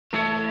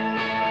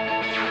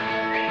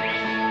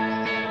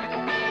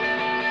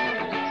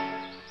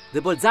the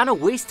Bolzano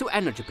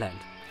Waste-to-Energy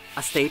plant,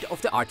 a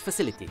state-of-the-art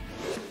facility.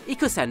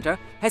 𝘃𝗀𝘂𝗁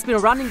has been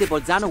running the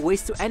Bolzano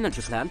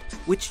Waste-to-Energy plant,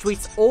 which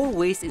treats all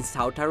waste in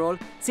South Tyrol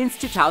since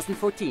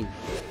 2014.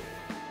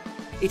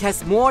 It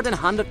has more than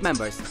 100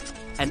 members,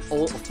 and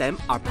all of them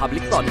are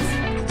public bodies.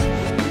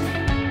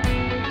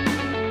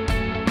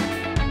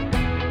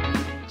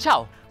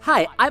 Ciao!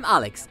 Hi, I'm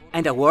Alex,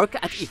 and I work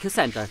at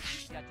𝘃𝗀𝘂𝗁.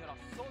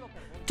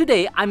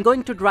 Today I'm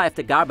going to drive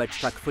the garbage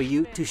truck for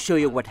you to show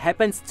you what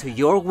happens to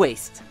your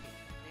waste.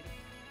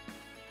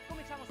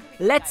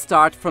 Let's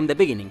start from the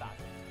beginning.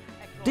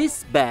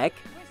 This bag,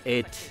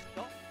 it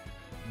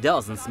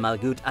doesn't smell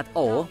good at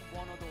all,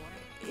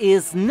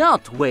 is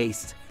not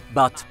waste,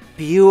 but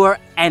pure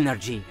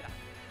energy.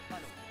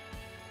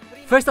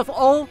 First of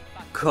all,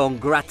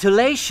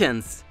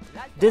 congratulations!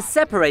 The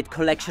separate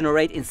collection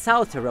rate in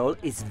South Tyrol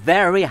is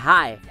very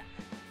high.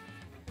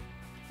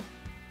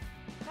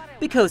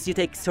 Because you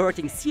take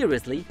sorting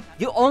seriously,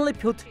 you only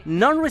put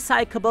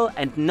non-recyclable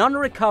and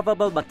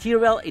non-recoverable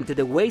material into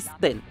the waste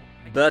bin.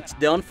 But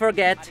don't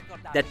forget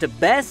that the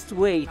best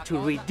way to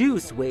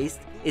reduce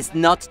waste is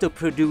not to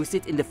produce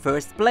it in the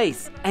first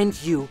place.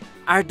 And you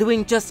are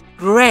doing just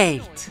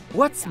great!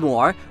 What's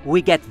more,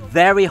 we get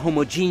very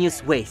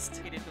homogeneous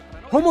waste.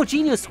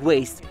 Homogeneous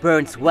waste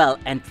burns well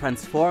and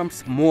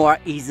transforms more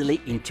easily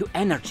into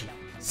energy.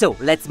 So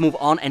let's move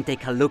on and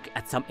take a look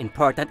at some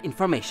important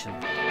information.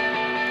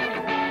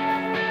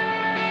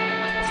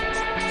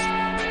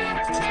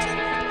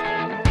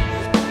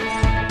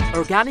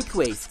 Organic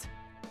waste,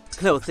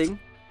 clothing,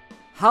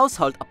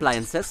 household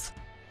appliances,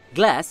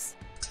 glass,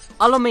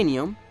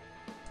 aluminium,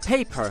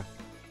 paper,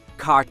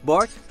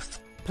 cardboard,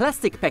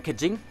 plastic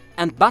packaging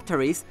and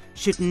batteries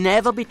should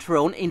never be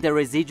thrown in the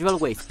residual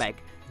waste bag,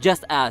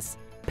 just as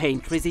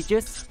paint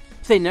residues,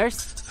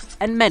 thinners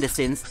and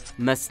medicines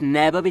must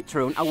never be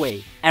thrown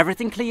away.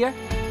 Everything clear?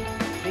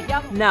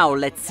 Now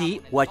let's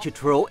see what you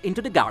throw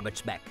into the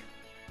garbage bag.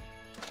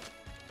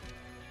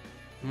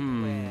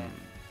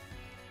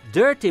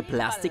 Dirty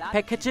plastic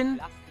packaging?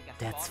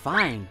 That's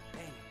fine.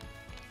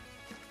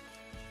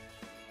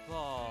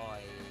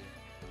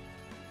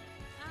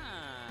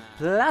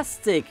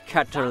 Plastic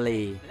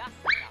cutlery.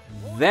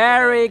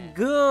 Very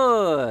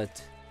good.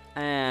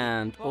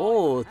 And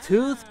oh,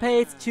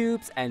 toothpaste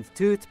tubes and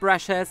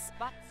toothbrushes.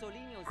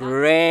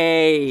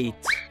 Great.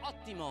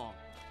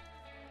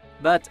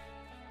 But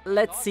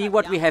let's see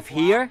what we have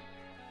here.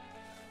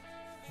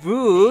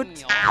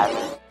 Wood.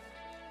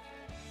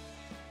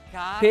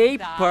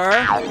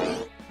 Paper.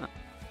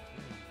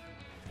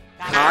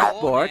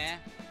 Cardboard.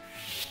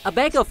 A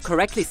bag of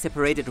correctly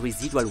separated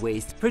residual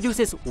waste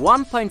produces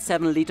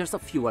 1.7 liters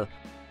of fuel,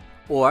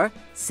 or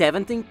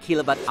 17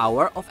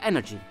 kWh of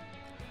energy.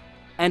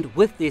 And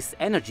with this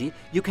energy,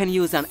 you can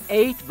use an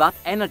 8-watt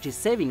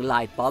energy-saving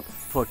light bulb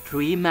for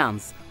 3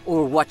 months,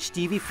 or watch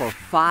TV for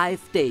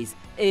 5 days,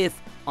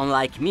 if,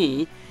 unlike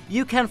me,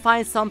 you can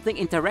find something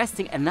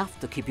interesting enough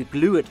to keep you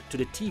glued to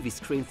the TV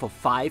screen for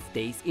 5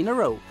 days in a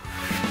row.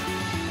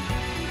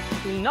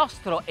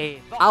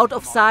 Out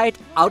of sight,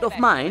 out of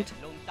mind?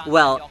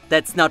 Well,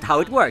 that's not how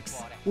it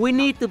works. We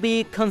need to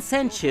be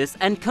conscientious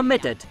and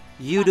committed.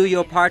 You do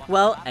your part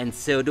well, and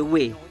so do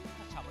we.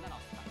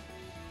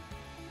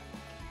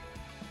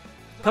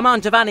 Come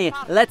on, Giovanni,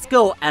 let's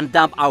go and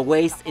dump our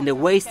waste in the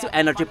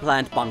waste-to-energy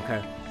plant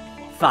bunker.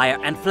 Fire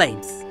and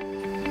flames.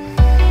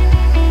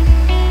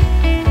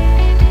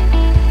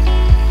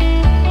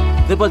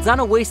 The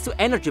Bolzano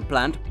waste-to-energy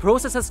plant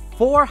processes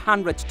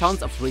 400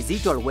 tons of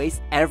residual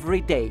waste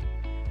every day.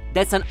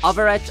 That's an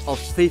average of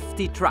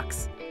 50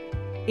 trucks.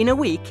 In a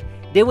week,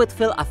 they would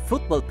fill a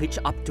football pitch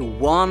up to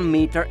 1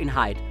 meter in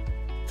height.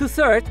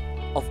 2/3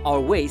 of our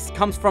waste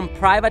comes from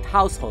private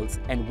households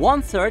and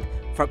 1/3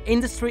 from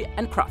industry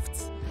and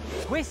crafts.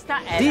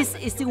 This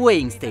is the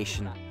weighing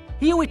station.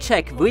 Here we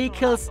check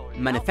vehicles,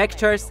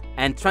 manufacturers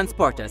and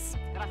transporters.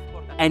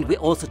 And we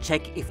also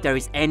check if there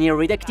is any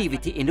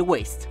radioactivity in the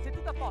waste.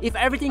 If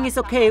everything is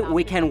okay,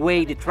 we can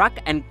weigh the truck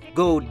and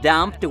go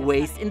dump the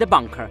waste in the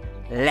bunker.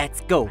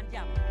 Let's go!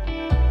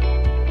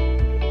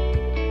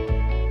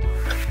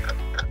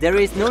 There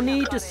is no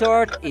need to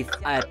sort if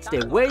at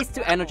the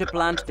waste-to-energy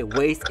plant the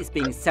waste is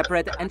being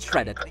separated and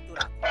shredded.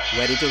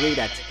 Ready to read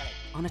that?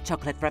 On a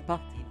chocolate wrapper?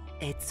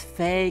 It's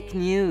fake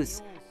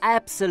news.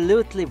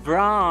 Absolutely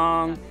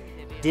wrong.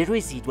 The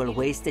residual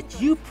waste that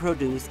you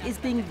produce is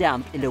being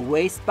dumped in the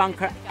waste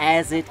bunker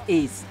as it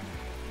is.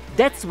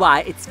 That's why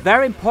it's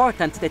very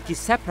important that you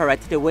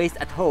separate the waste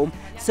at home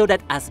so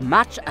that as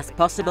much as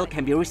possible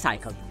can be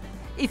recycled.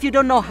 If you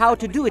don't know how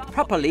to do it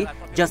properly,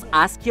 just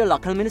ask your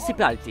local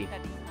municipality.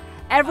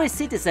 Every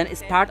citizen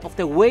is part of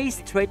the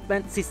waste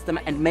treatment system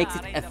and makes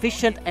it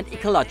efficient and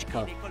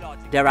ecological.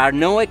 There are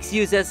no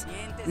excuses.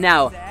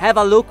 Now, have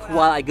a look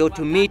while I go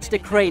to meet the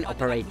crane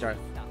operator.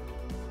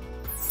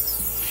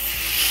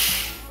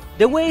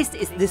 The waste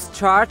is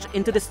discharged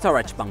into the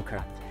storage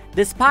bunker.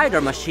 The spider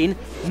machine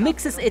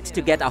mixes it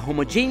to get a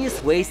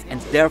homogeneous waste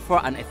and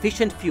therefore an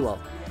efficient fuel.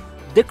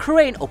 The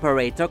crane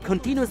operator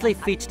continuously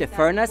feeds the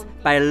furnace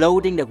by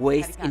loading the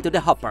waste into the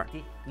hopper.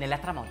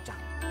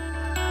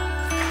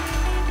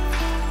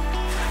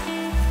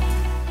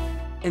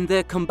 In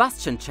the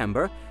combustion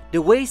chamber, the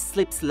waste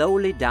slips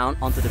slowly down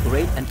onto the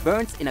grate and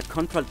burns in a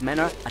controlled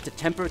manner at a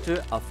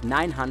temperature of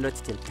 900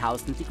 till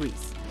 1000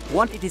 degrees.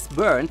 Once it is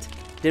burned,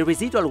 the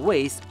residual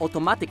waste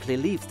automatically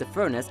leaves the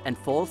furnace and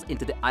falls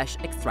into the ash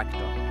extractor.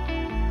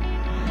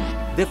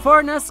 The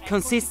furnace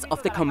consists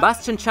of the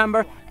combustion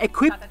chamber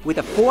equipped with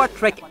a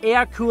 4-track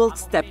air-cooled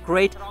step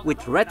grate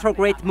with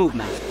retrograde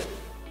movement.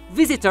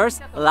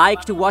 Visitors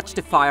like to watch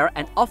the fire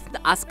and often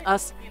ask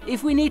us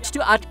if we need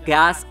to add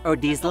gas or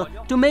diesel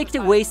to make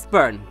the waste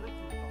burn.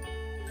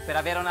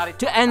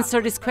 To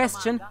answer this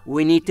question,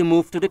 we need to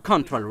move to the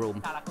control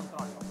room.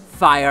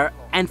 Fire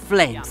and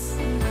flames.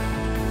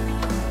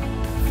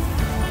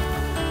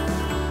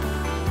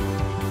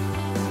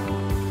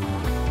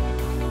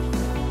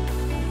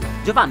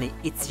 Giovanni,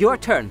 it's your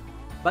turn.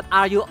 But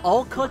are you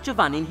all called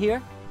Giovanni in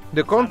here?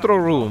 The control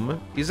room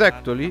is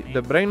actually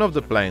the brain of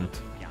the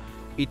plant.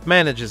 It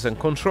manages and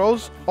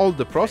controls all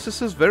the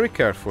processes very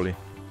carefully.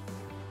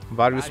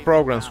 Various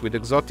programs with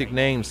exotic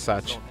names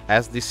such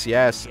as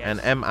DCS and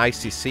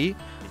MICC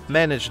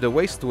manage the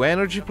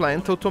waste-to-energy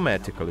plant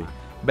automatically,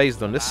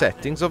 based on the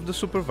settings of the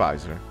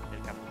supervisor.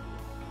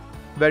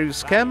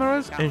 Various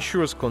cameras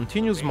ensures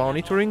continuous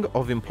monitoring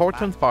of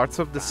important parts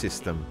of the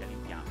system.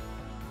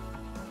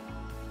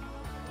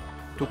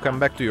 To come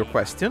back to your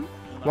question,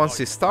 once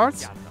it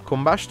starts,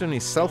 combustion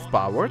is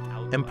self-powered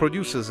and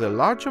produces a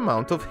large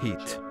amount of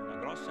heat.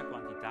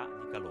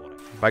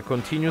 By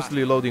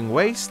continuously loading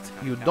waste,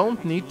 you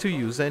don't need to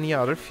use any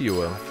other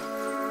fuel.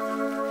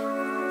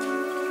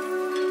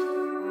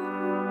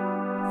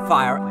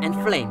 Fire and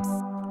flames.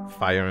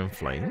 Fire and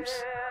flames?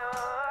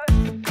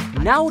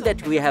 Now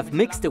that we have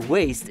mixed the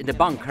waste in the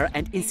bunker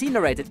and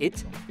incinerated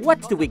it,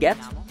 what do we get?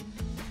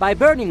 By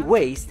burning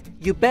waste,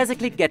 you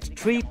basically get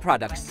 3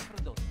 products: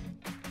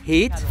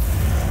 heat,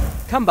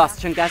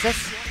 combustion gases,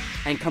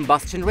 and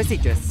combustion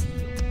residues.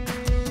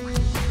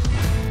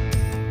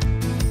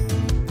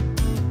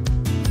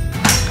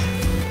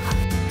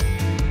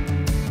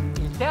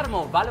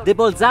 The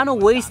Bolzano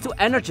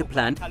waste-to-energy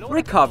plant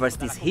recovers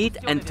this heat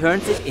and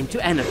turns it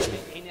into energy.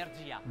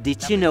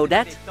 Did you know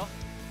that?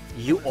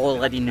 You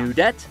already knew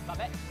that?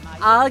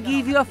 I'll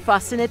give you a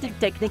fascinating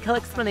technical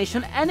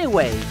explanation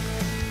anyway.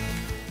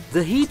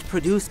 The heat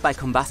produced by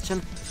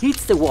combustion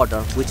heats the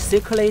water, which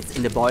circulates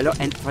in the boiler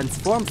and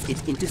transforms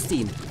it into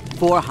steam,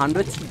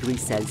 400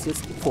 degrees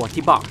Celsius,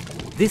 40 bar.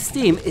 This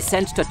steam is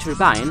sent to a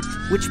turbine,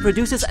 which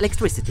produces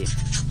electricity.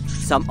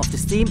 Some of the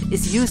steam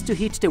is used to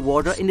heat the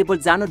water in the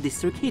Bolzano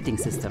district heating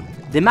system.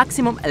 The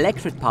maximum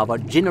electric power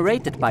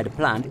generated by the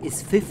plant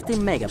is 50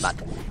 megawatt.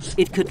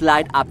 It could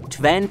light up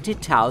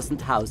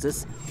 20,000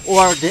 houses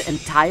or the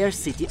entire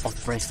city of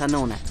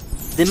Bressanone.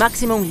 The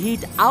maximum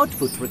heat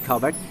output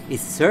recovered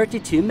is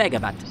 32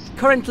 megawatt.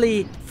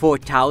 Currently,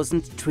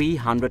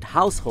 4,300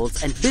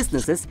 households and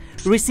businesses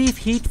receive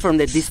heat from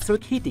the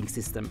district heating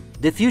system.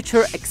 The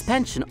future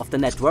expansion of the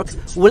network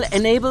will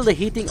enable the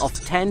heating of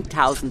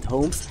 10,000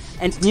 homes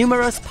and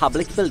numerous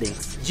public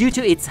buildings. Due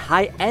to its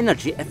high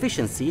energy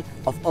efficiency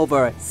of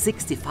over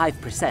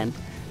 65%,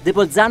 the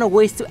Bolzano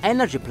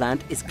waste-to-energy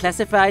plant is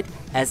classified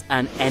as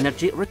an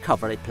energy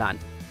recovery plant.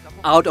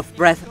 Out of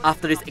breath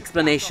after this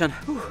explanation.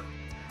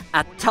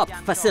 A top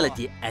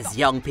facility, as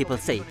young people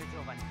say.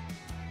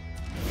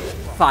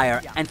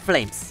 Fire and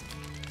flames.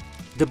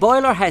 The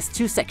boiler has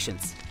 2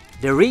 sections,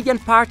 the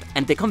radiant part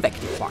and the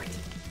convective part.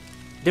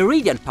 The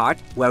radiant part,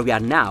 where we are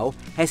now,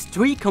 has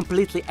 3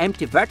 completely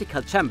empty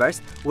vertical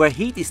chambers where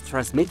heat is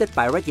transmitted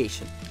by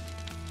radiation.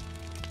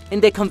 In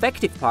the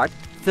convective part,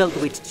 filled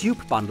with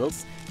tube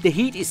bundles, the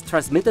heat is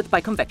transmitted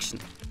by convection.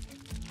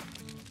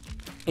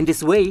 In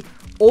this way,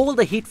 all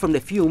the heat from the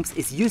fumes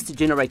is used to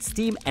generate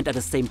steam, and at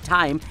the same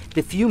time,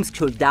 the fumes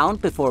cool down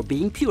before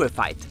being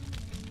purified.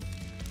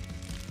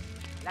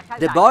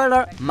 The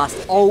boiler must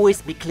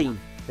always be clean.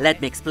 Let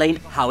me explain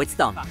how it's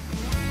done.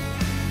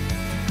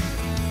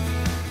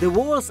 The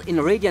walls in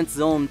radiant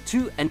zone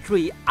 2 and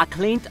 3 are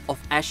cleaned of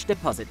ash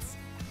deposits.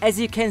 As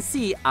you can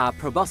see, a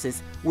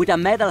proboscis with a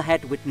metal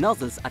head with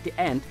nozzles at the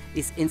end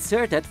is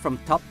inserted from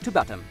top to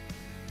bottom.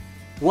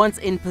 Once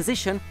in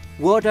position,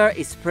 water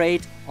is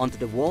sprayed onto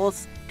the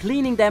walls,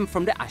 cleaning them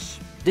from the ash.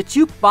 The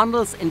tube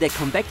bundles in the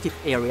convective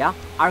area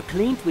are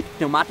cleaned with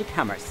pneumatic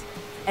hammers.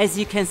 As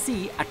you can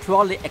see, a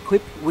trolley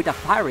equipped with a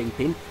firing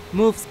pin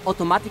moves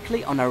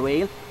automatically on a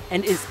rail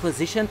and is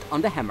positioned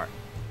on the hammer.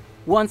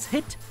 Once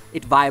hit,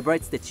 it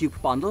vibrates the tube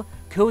bundle,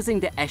 causing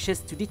the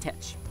ashes to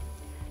detach.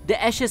 The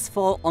ashes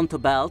fall onto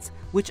belts,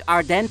 which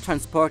are then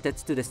transported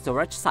to the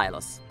storage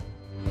silos.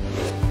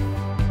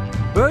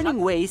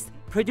 Burning waste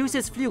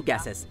produces flue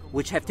gases,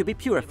 which have to be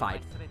purified.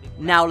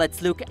 Now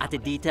let's look at the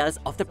details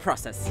of the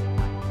process.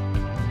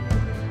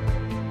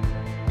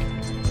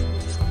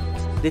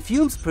 The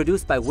fumes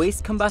produced by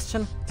waste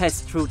combustion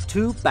pass through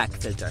 2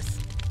 backfilters.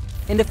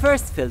 In the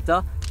first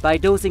filter, by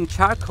dosing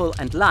charcoal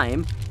and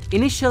lime,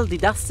 initial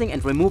dedusting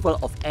and removal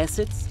of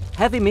acids,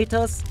 heavy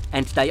metals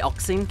and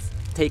dioxins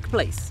take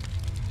place.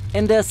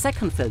 In the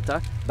second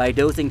filter, by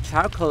dosing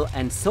charcoal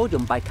and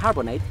sodium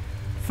bicarbonate,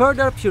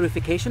 further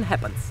purification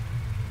happens.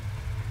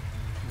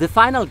 The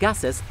final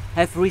gases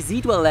have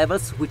residual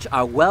levels which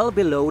are well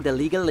below the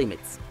legal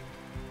limits.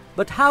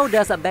 But how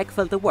does a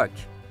backfilter work?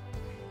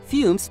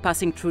 Fumes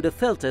passing through the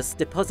filters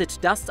deposit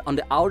dust on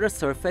the outer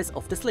surface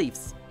of the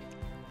sleeves.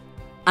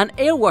 An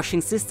air washing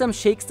system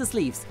shakes the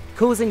sleeves,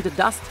 causing the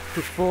dust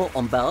to fall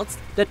on belts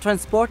that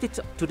transport it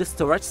to the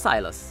storage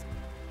silos.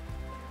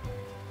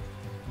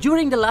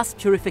 During the last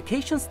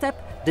purification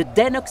step, the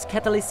𝘃𝗱𝘂𝗰𝘁𝗲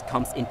catalyst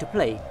comes into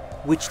play,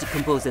 which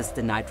decomposes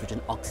the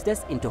nitrogen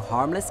oxides into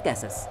harmless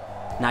gases,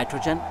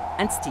 nitrogen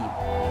and steam.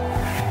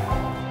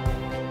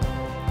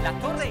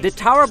 The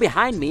tower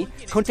behind me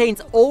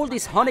contains all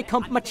this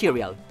honeycomb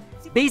material.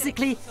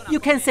 Basically, you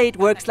can say it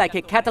works like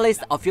a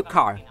catalyst of your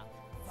car.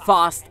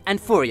 Fast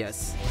and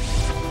furious.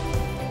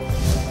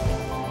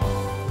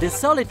 The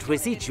solid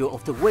residue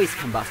of the waste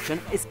combustion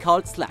is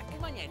called slag.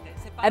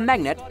 A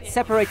magnet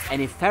separates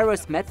any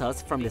ferrous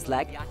metals from the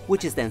slag,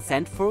 which is then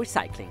sent for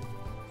recycling.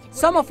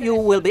 Some of you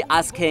will be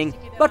asking,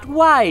 but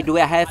why do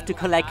I have to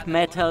collect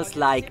metals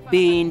like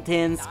bean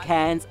tins,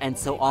 cans and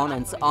so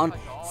on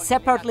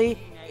separately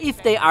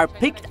if they are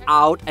picked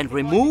out and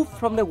removed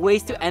from the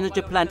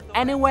waste-to-energy plant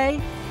anyway?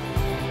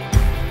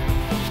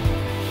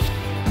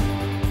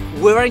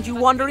 Weren't you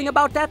wondering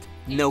about that?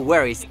 No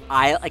worries,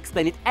 I'll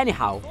explain it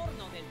anyhow.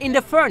 In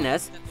the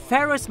furnace,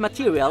 ferrous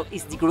material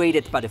is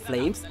degraded by the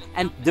flames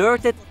and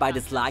dirted by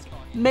the slag,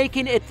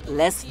 making it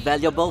less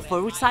valuable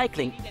for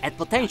recycling and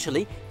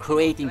potentially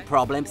creating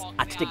problems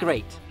at the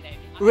grate.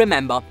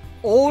 Remember,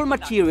 all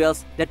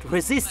materials that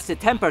resist the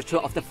temperature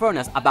of the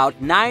furnace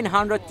about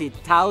 900 to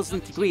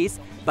 1000 degrees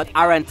but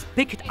aren't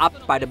picked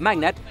up by the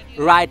magnet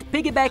ride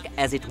piggyback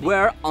as it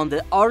were on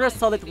the other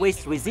solid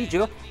waste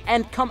residue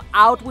and come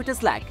out with the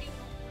slag.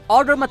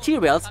 Other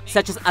materials,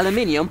 such as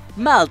aluminium,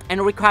 melt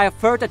and require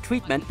further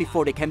treatment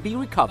before they can be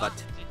recovered.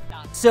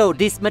 So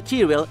this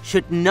material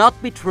should not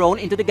be thrown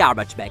into the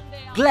garbage bag.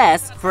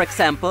 Glass, for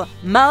example,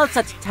 melts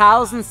at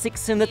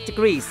 1600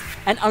 degrees,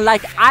 and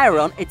unlike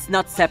iron, it's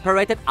not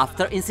separated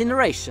after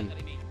incineration.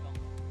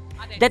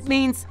 That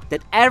means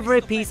that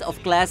every piece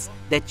of glass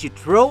that you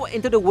throw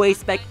into the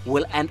waste bag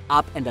will end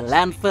up in the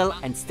landfill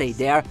and stay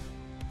there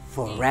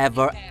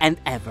forever and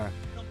ever.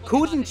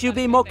 Couldn't you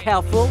be more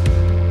careful?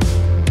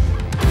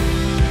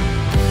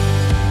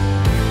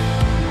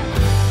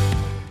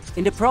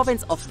 In the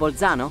province of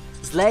Bolzano,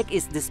 slag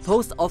is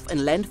disposed of in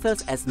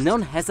landfills as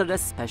non-hazardous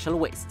special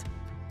waste.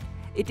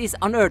 It is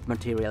inert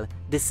material,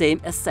 the same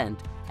as sand,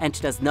 and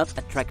does not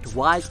attract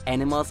wild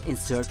animals in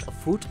search of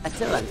food at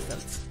the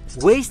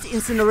landfills. Waste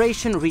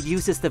incineration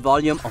reduces the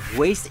volume of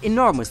waste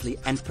enormously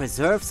and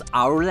preserves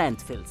our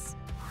landfills.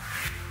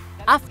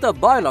 After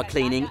boiler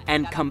cleaning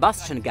and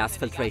combustion gas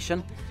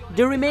filtration,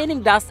 the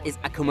remaining dust is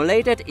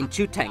accumulated in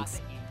 2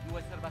 tanks.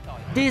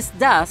 This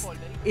dust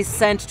is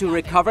sent to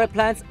recovery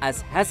plants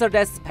as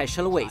hazardous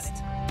special waste.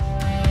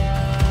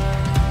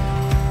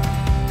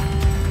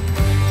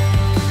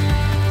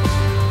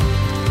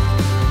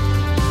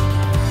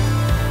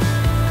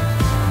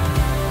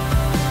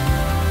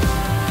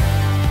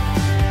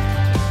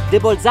 The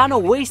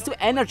Bolzano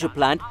waste-to-energy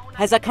plant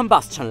has a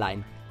combustion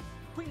line.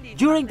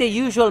 During the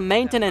usual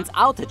maintenance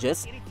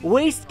outages,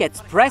 waste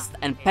gets pressed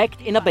and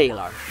packed in a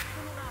baler.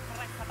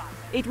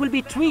 It will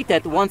be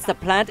treated once the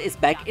plant is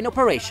back in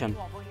operation.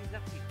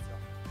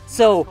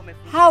 So,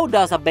 how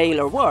does a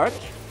baler work?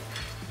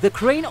 The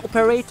crane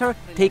operator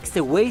takes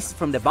the waste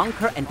from the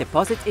bunker and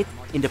deposits it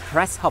in the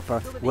press hopper,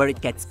 where it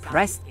gets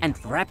pressed and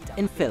wrapped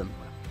in film.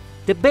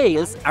 The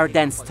bales are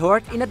then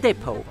stored in a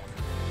depot.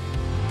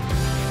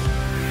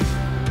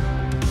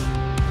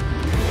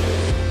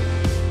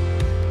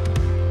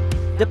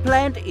 The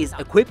plant is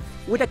equipped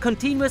with a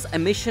continuous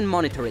emission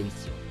monitoring,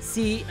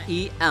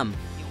 CEM,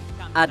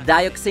 a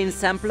dioxin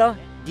sampler,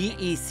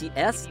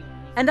 DECS,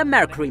 and a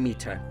mercury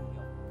meter.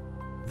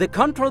 The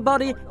control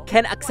body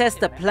can access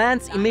the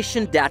plant's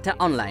emission data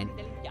online.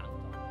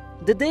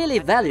 The daily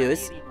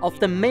values of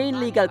the main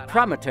legal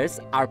parameters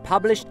are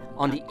published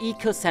on the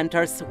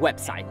Eco-Center's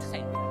website.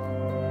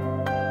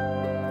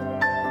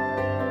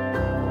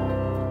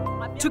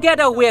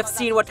 Together we have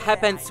seen what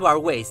happens to our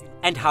waste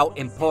and how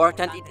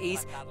important it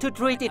is to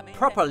treat it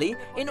properly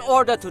in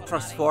order to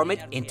transform it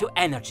into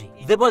energy.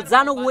 The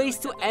Bolzano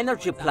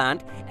waste-to-energy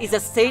plant is a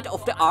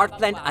state-of-the-art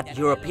plant at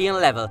European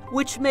level,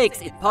 which makes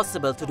it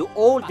possible to do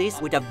all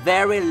this with a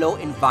very low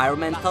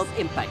environmental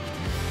impact,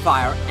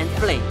 fire and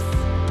flames.